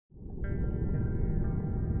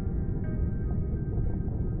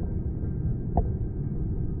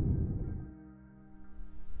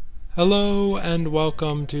Hello and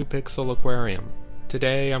welcome to Pixel Aquarium.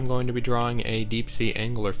 Today I'm going to be drawing a deep-sea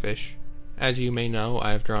anglerfish. As you may know,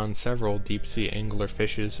 I have drawn several deep-sea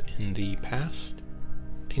anglerfishes in the past,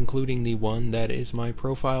 including the one that is my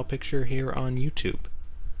profile picture here on YouTube.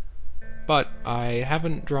 But I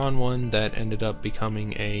haven't drawn one that ended up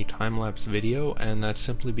becoming a time-lapse video, and that's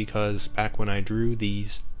simply because back when I drew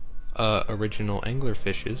these original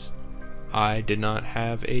anglerfishes, I did not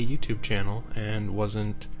have a YouTube channel and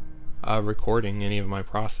wasn't recording any of my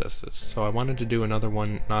processes. So I wanted to do another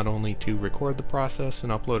one not only to record the process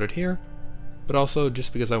and upload it here, but also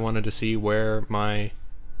just because I wanted to see where my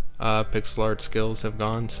pixel art skills have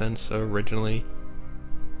gone since originally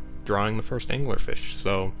drawing the first anglerfish.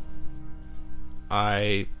 So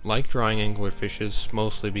I like drawing anglerfishes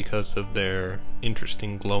mostly because of their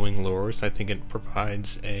interesting glowing lures. I think it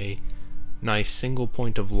provides a nice single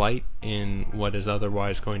point of light in what is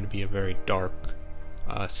otherwise going to be a very dark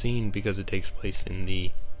scene because it takes place in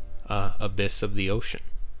the abyss of the ocean.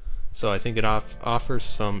 So I think it offers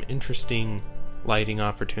some interesting lighting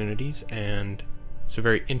opportunities, and it's a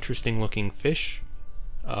very interesting looking fish,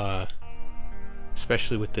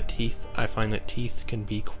 especially with the teeth. I find that teeth can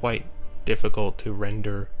be quite difficult to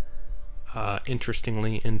render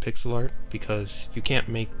interestingly in pixel art because you can't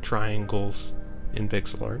make triangles in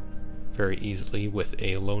pixel art very easily with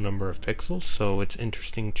a low number of pixels, so it's an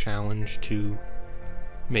interesting challenge to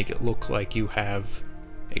make it look like you have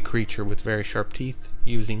a creature with very sharp teeth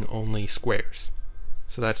using only squares.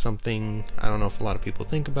 So that's something, I don't know if a lot of people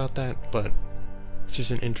think about that, but it's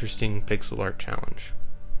just an interesting pixel art challenge.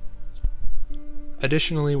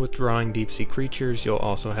 Additionally, with drawing deep sea creatures, you'll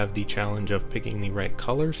also have the challenge of picking the right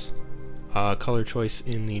colors. Color choice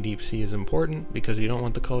in the deep sea is important because you don't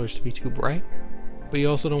want the colors to be too bright, but you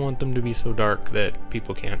also don't want them to be so dark that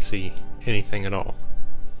people can't see anything at all.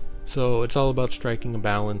 So it's all about striking a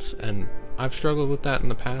balance, and I've struggled with that in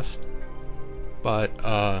the past, but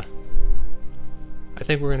I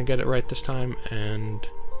think we're going to get it right this time, and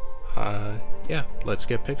yeah, let's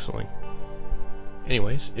get pixeling.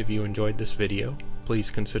 Anyways, if you enjoyed this video,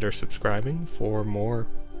 please consider subscribing for more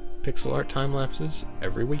pixel art time lapses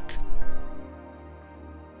every week.